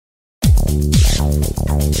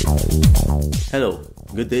Hello,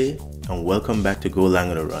 good day, and welcome back to Golang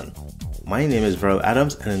on a Run. My name is Verrol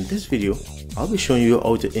Adams, and in this video, I'll be showing you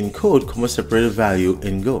how to encode comma-separated value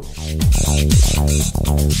in Go.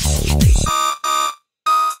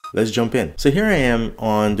 Let's jump in. So here I am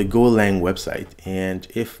on the Golang website, and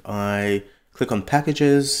if I click on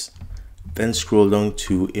packages, then scroll down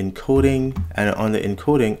to encoding, and on the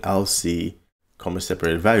encoding, I'll see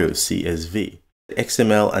comma-separated value, CSV.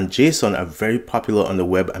 XML and JSON are very popular on the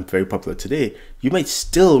web and very popular today. You might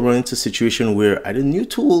still run into a situation where either new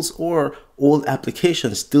tools or old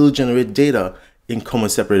applications still generate data in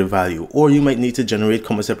comma-separated value, or you might need to generate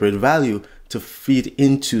comma-separated value to feed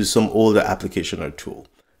into some older application or tool.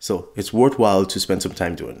 So it's worthwhile to spend some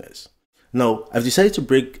time doing this. Now, I've decided to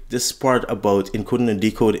break this part about encoding and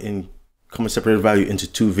decoding comma-separated value into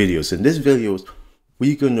two videos. In this video,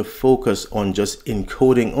 we're going to focus on just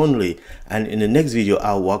encoding only, and in the next video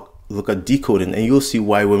I'll look at decoding, and you'll see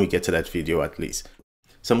why when we get to that video at least.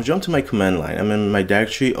 So I'm going to jump to my command line. I'm in my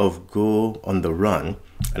directory of Go on the Run,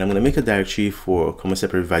 and I'm going to make a directory for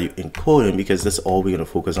comma-separated value encoding because that's all we're going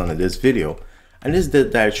to focus on in this video. And this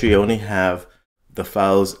directory I only have the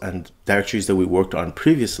files and directories that we worked on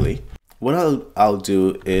previously. What I'll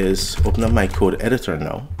do is open up my code editor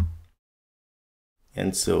now,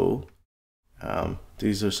 and so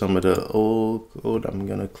these are some of the old code. I'm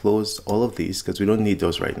going to close all of these because we don't need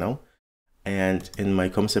those right now. And in my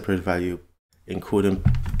comma-separated value encoding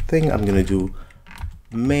thing, I'm going to do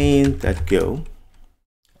main.go.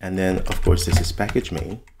 And then, of course, this is package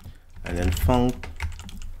main. And then func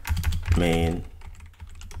main.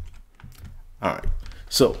 All right.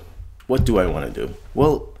 So what do I want to do?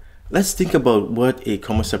 Well, let's think about what a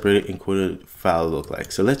comma-separated encoded file looks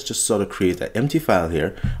like. So let's just sort of create an empty file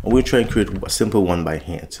here, and we'll try and create a simple one by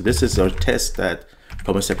hand. So this is our test that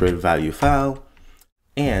comma-separated value file,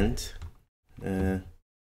 and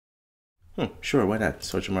sure, why not?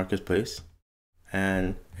 Search marketplace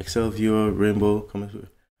and Excel viewer rainbow comma.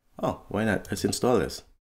 Oh, why not? Let's install this.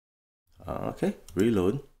 Okay,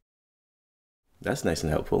 reload. That's nice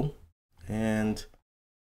and helpful. And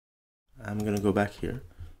I'm gonna go back here.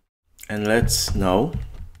 And let's now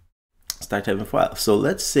start typing files. So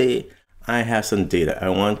let's say I have some data. I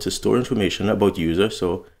want to store information about user.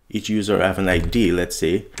 So each user have an ID, let's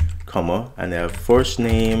say, comma, and they have first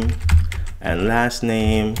name and last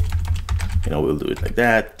name. You know, we'll do it like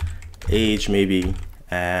that. Age maybe,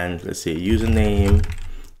 and let's say username,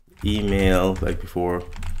 email, like before,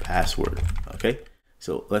 password. Okay.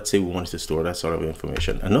 So let's say we wanted to store that sort of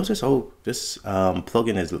information. And notice how this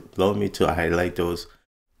plugin is allowing me to highlight those,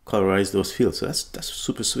 colorize those fields. So that's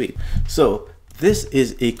super sweet. So this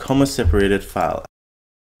is a comma separated file.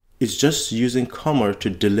 It's just using comma to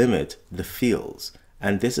delimit the fields,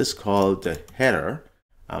 and this is called the header,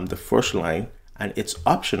 the first line, and it's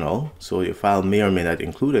optional, so your file may or may not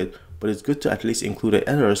include it, but it's good to at least include a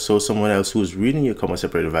header so someone else who's reading your comma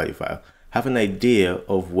separated value file have an idea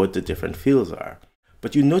of what the different fields are.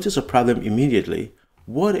 But you notice a problem immediately.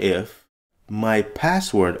 What if my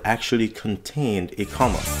password actually contained a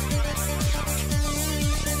comma?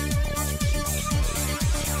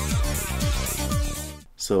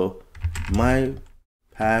 So my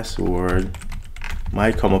password,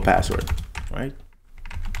 my comma password, right?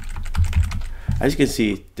 As you can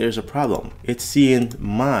see, there's a problem. It's seeing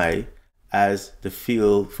my as the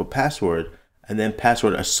field for password, and then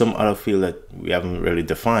password as some other field that we haven't really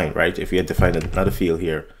defined, right? If we had defined another field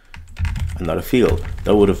here, another field,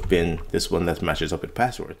 that would have been this one that matches up with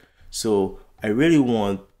password. So I really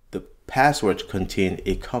want the password to contain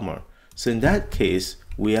a comma. So in that case,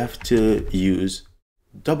 we have to use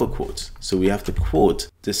double quotes. So we have to quote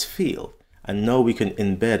this field, and now we can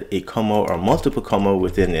embed a comma or multiple comma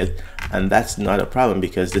within it, and that's not a problem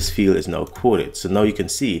because this field is now quoted. So now you can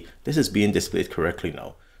see this is being displayed correctly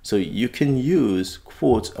now. So you can use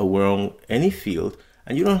quotes around any field,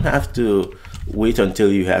 and you don't have to wait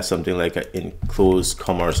until you have something like an enclosed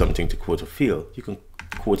comma or something to quote a field. You can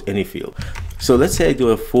quote any field. So let's say I do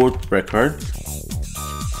a fourth record.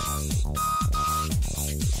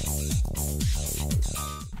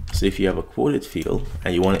 So if you have a quoted field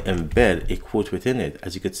and you want to embed a quote within it,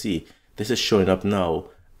 as you can see, this is showing up now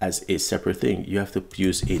as a separate thing. You have to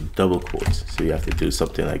use a double quote. So you have to do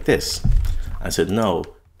something like this. And so now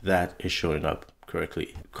that is showing up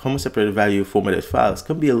correctly. Comma separated value formatted files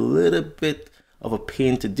can be a little bit of a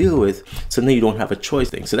pain to deal with. So now you don't have a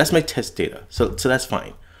choice thing. So that's my test data. So that's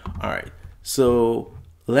fine. All right. So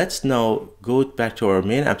let's now go back to our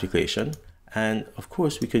main application. And of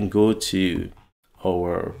course we can go to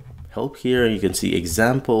our help here, and you can see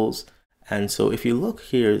examples. And so if you look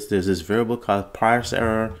here, there's this variable called parse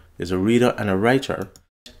error. there's a reader and a writer.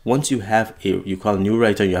 Once you have you call new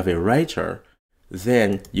writer, you have a writer,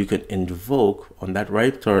 then you can invoke on that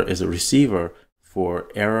writer as a receiver for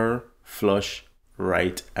error, flush,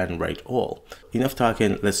 write, and write all. Enough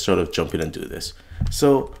talking, let's sort of jump in and do this.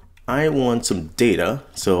 So I want some data.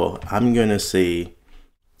 So I'm gonna say,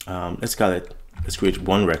 let's create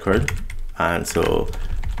one record. And so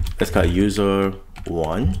let's call it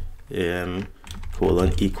user1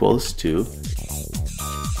 colon equals to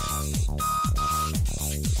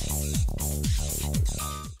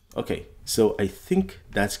okay, so I think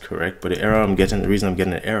that's correct, but the error I'm getting, the reason I'm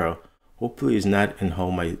getting an error, hopefully is not in how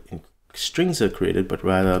my strings are created, but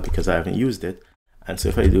rather because I haven't used it. And so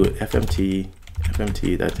if I do fmt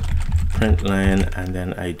that println, and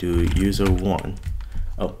then I do user1,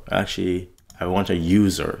 oh, actually I want a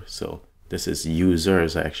user, so this is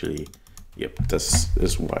users actually. Yep, this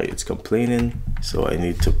is why it's complaining. So I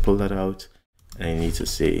need to pull that out, and I need to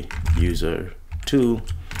say user2,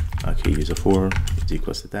 okay, user4 is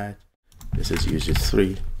equals to that. This is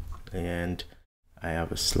user3, and I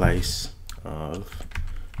have a slice of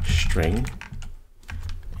string,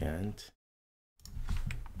 and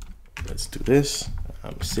let's do this.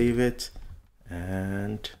 Save it,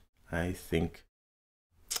 and I think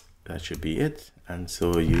that should be it. And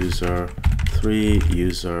so user3,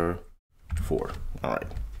 user4. All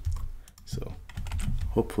right, so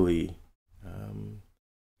hopefully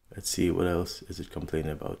let's see, what else is it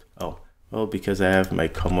complaining about? Oh, well, because I have my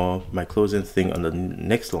comma, my closing thing on the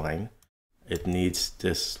next line, it needs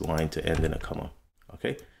this line to end in a comma.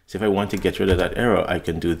 Okay, so if I want to get rid of that error, I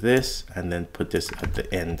can do this and then put this at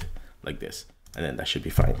the end like this, and then that should be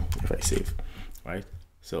fine if I save. All right,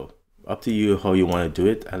 so up to you how you want to do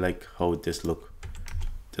it. I like how this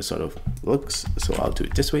sort of looks, so I'll do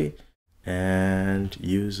it this way. And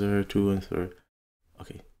user2 and 3.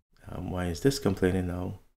 Okay, why is this complaining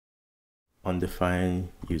now? Undefined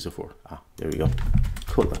user4. Ah, there we go.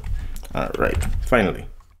 Cool. All right, finally.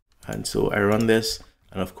 And so I run this,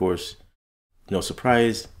 and of course, no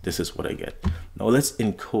surprise, this is what I get. Now let's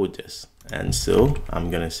encode this. And so I'm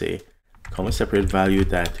gonna say comma separate value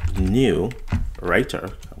that new writer.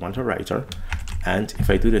 I want a writer, and if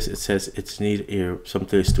I do this, it says it's need some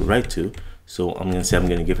place to write to. So I'm gonna say I'm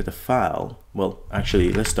gonna give it a file. Well,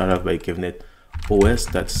 actually, let's start off by giving it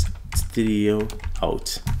os.Stdout,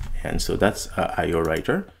 and so that's IO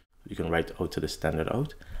writer. You can write out to the standard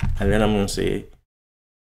out, and then I'm gonna say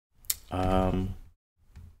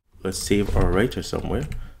let's save our writer somewhere.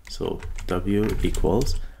 So w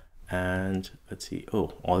equals, and let's see,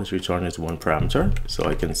 oh, all this return is one parameter, so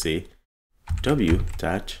I can say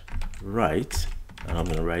w.write, and I'm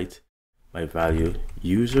gonna write my value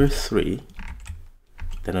user3,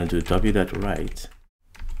 then I'll do w.write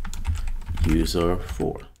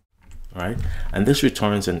user4. All right, and this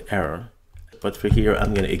returns an error, but for here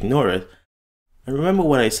I'm going to ignore it. And remember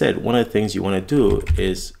what I said, one of the things you want to do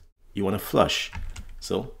is you want to flush.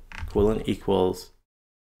 So colon equals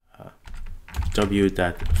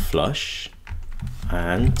w.flush,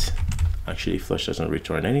 and actually flush doesn't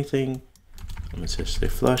return anything. I'm going to just say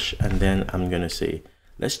flush, and then I'm going to say,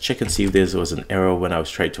 let's check and see if there was an error when I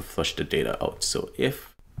was trying to flush the data out. So if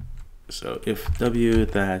if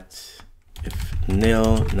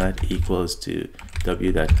nil not equals to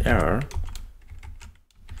w.error,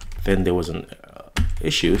 then there was an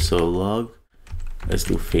issue. So log, let's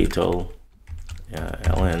do fatal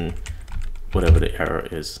ln whatever the error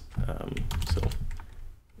is. So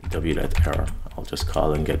w.error, I'll just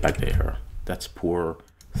call and get back the error. That's poor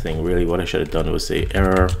thing. Really, what I should have done was say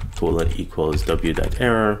error colon equals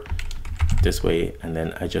w.error this way, and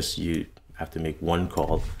then you have to make one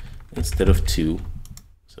call instead of two.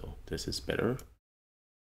 So this is better,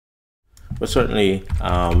 but certainly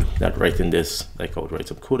not writing this like I would write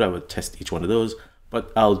some code. I would test each one of those,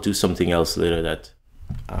 but I'll do something else later that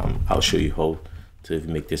I'll show you how to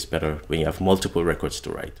make this better when you have multiple records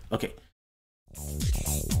to write. Okay.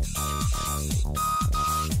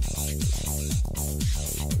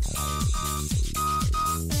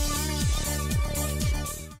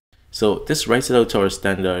 So this writes it out to our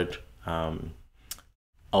standard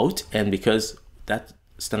out, and because that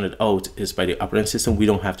standard out is by the operating system, we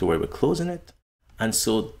don't have to worry about closing it, and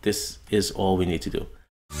so this is all we need to do.